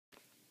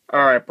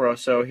Alright, bro,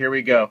 so here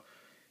we go.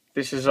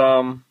 This is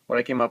what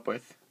I came up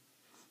with.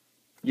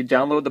 You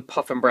download the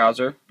Puffin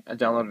browser. I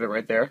downloaded it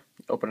right there.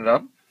 Open it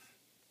up.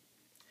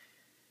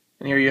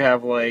 And here you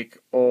have like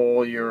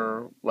all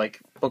your like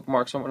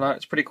bookmarks and whatnot.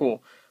 It's pretty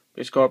cool.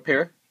 Just go up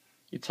here.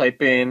 You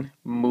type in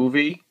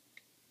movie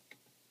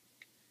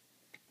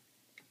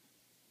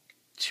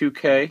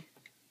 2K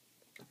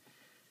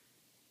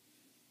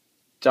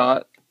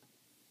dot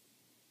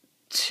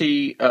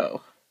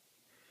to.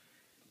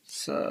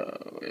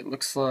 So it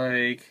looks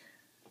like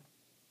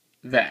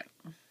that.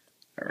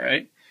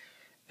 Alright.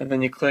 And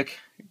then you click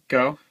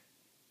go.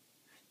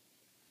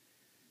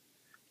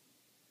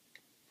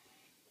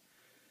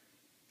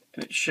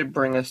 And it should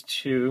bring us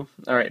to,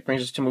 alright, it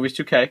brings us to Movies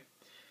 2K.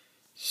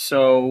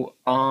 So,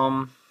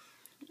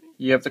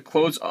 you have to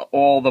close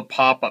all the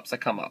pop-ups that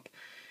come up.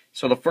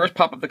 So the first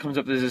pop-up that comes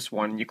up is this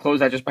one. You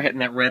close that just by hitting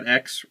that red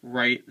X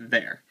right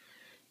there.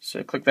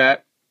 So click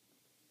that.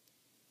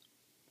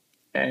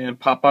 And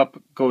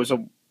pop-up goes,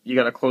 you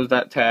gotta close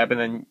that tab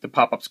and then the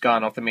pop-up's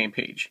gone off the main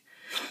page.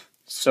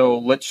 So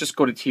let's just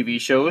go to TV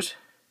shows.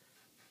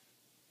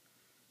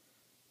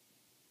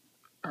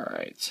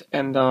 Alright,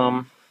 and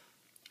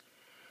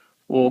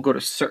we'll go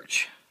to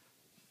search.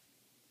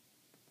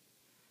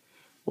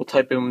 We'll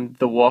type in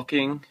The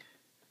Walking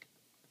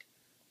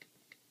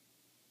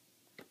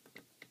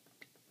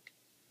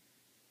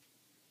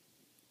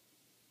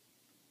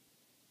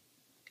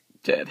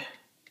Dead.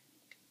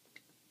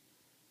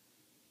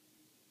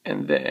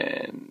 And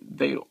then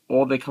they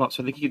come up.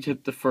 So I think you can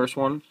hit the first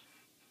one.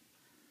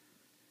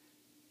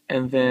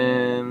 And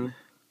then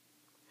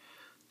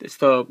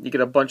you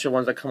get a bunch of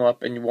ones that come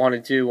up and you want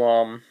to do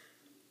I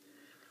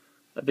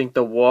think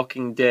The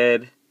Walking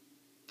Dead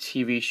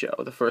TV show,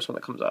 the first one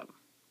that comes up.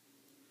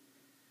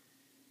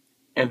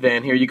 And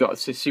then here you go.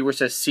 So see where it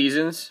says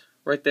seasons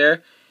right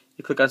there?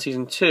 You click on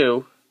season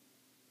 2.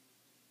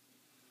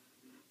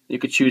 You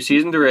could choose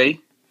season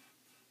 3.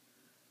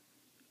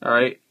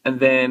 Alright, and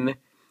then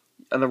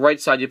on the right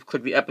side you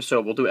click the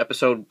episode. We'll do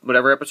episode,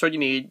 whatever episode you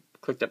need.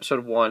 Click the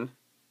episode 1.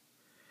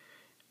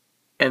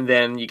 And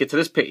then you get to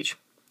this page.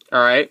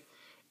 Alright?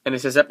 And it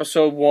says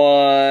episode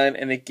 1,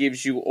 and it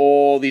gives you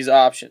all these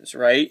options,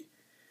 right?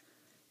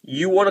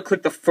 You want to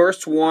click the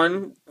first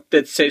one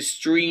that says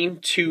Stream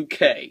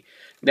 2K.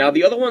 Now,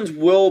 the other ones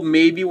will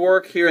maybe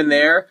work here and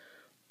there,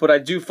 but I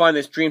do find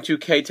that Stream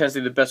 2K tends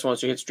to be the best one.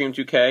 So you hit Stream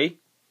 2K.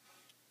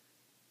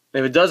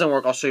 And if it doesn't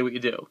work, I'll show you what you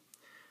do.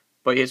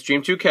 But you hit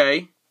Stream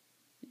 2K.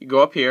 You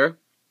go up here.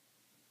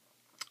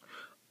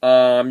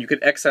 You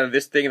can X out of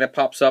this thing that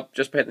pops up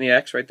just by hitting the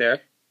X right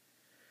there.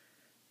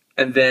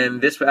 And then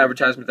this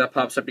advertisement that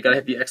pops up, you gotta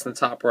hit the X in the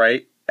top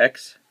right.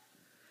 X.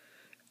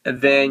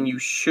 And then you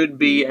should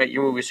be at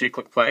your movie, so you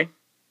click play.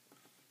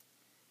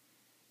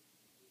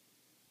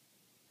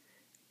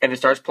 And it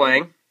starts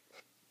playing.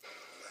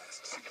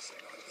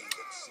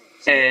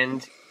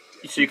 And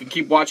so you can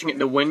keep watching it in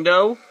the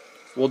window.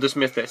 We'll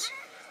dismiss this.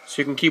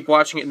 So you can keep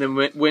watching it in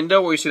the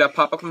window where you see that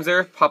pop-up comes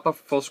there. Pop-up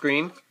full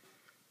screen.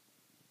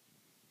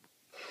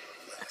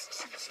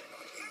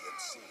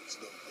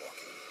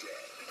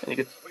 And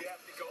you can,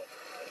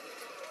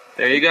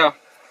 there you go.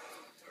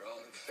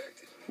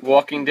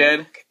 Walking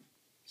Dead,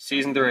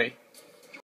 Season 3.